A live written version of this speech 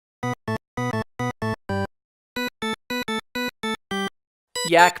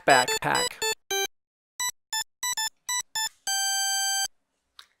YakBack.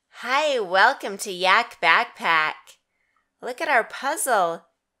 Hi, welcome to YakBack. Look at our puzzle.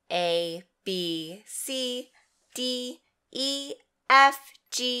 A, B, C, D, E, F,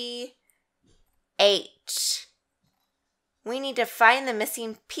 G, H. We need to find the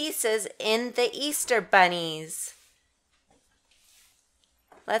missing pieces in the Easter bunnies.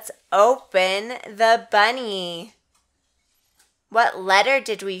 Let's open the bunny. What letter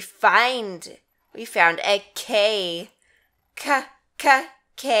did we find? We found a K. K, K,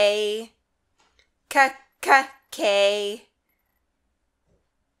 K. K, K, K.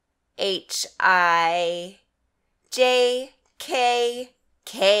 H, I, J, K,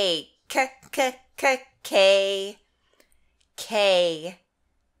 K. K, K, K, K. K,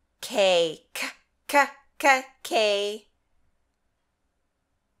 K, K, K, K, K.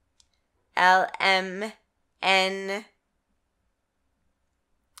 L, M, N.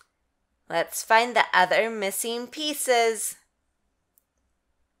 Let's find the other missing pieces.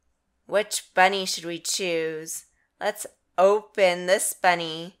 Which bunny should we choose? Let's open this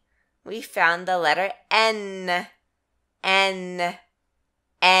bunny. We found the letter N. N.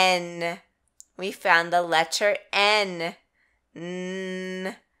 N. We found the letter N.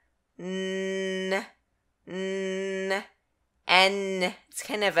 N. N. N. N. It's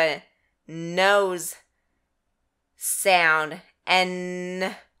kind of a nose sound.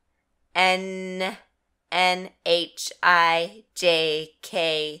 N. N. N. H. I. J.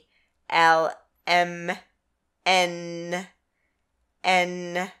 K. L. M. N.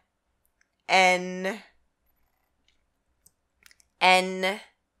 N. N. N.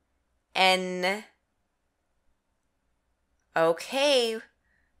 N. Okay.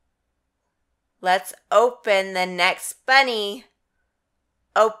 Let's open the next bunny.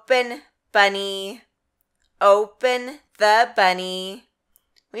 Open bunny. Open the bunny.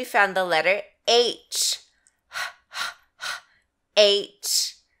 We found the letter H.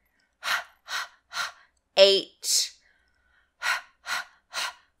 H. H.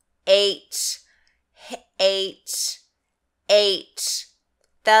 H. H. H.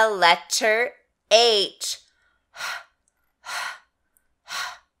 The letter H.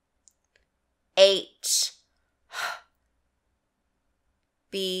 H.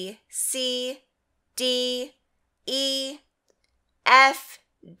 B, C, D, E, F,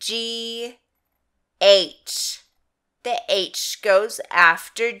 G, H. The H goes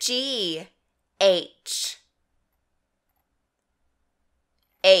after G. H.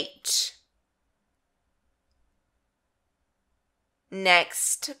 H.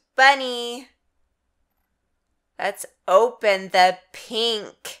 Next bunny. Let's open the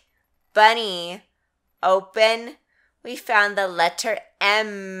pink bunny. Open. We found the letter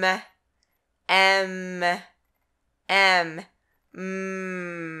M. M. M.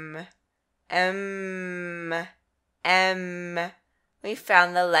 M. M. M. We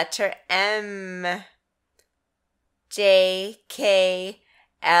found the letter M. J. K.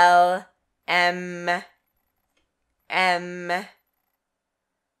 L. M. M.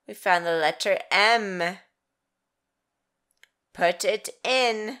 We found the letter M. Put it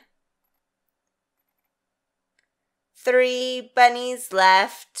in. 3 bunnies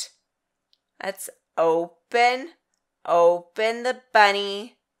left. Let's open the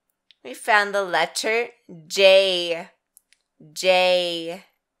bunny. We found the letter J. J.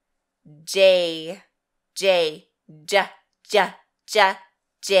 J. J. J. J. J.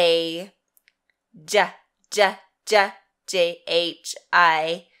 J. J. J. J. J. H.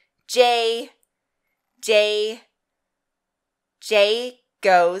 I. J. J. J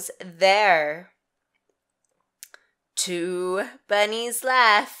goes there. 2 bunnies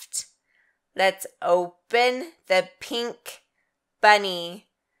left. Let's open the pink bunny.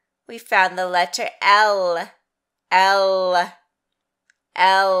 We found the letter L. L.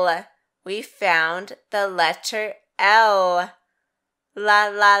 L. We found the letter L. La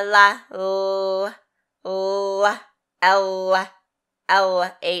la la L. L. L.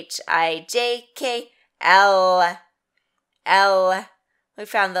 L. H. I. J. K. L. L. We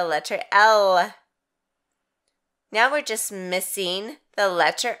found the letter L. Now we're just missing the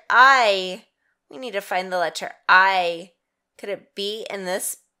letter I. We need to find the letter I. Could it be in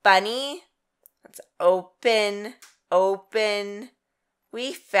this bunny? Let's open.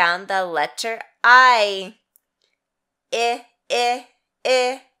 We found the letter I. I.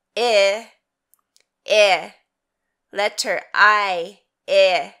 Letter I.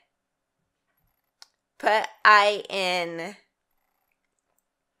 Put I in.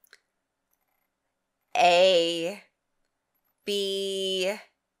 A, B,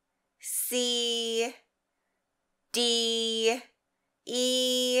 C, D,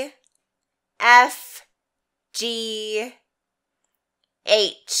 E, F, G,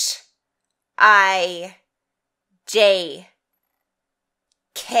 H, I, J,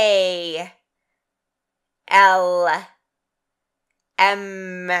 K, L,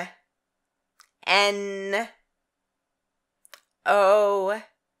 M, N, O,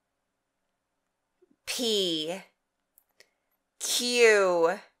 P,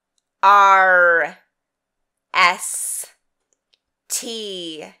 Q, R, S,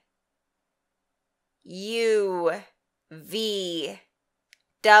 T, U, V,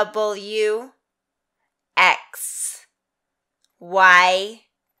 W, X, Y,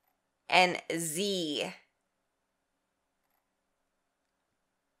 and Z.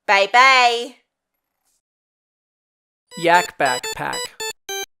 Bye-bye. YakBack Pack.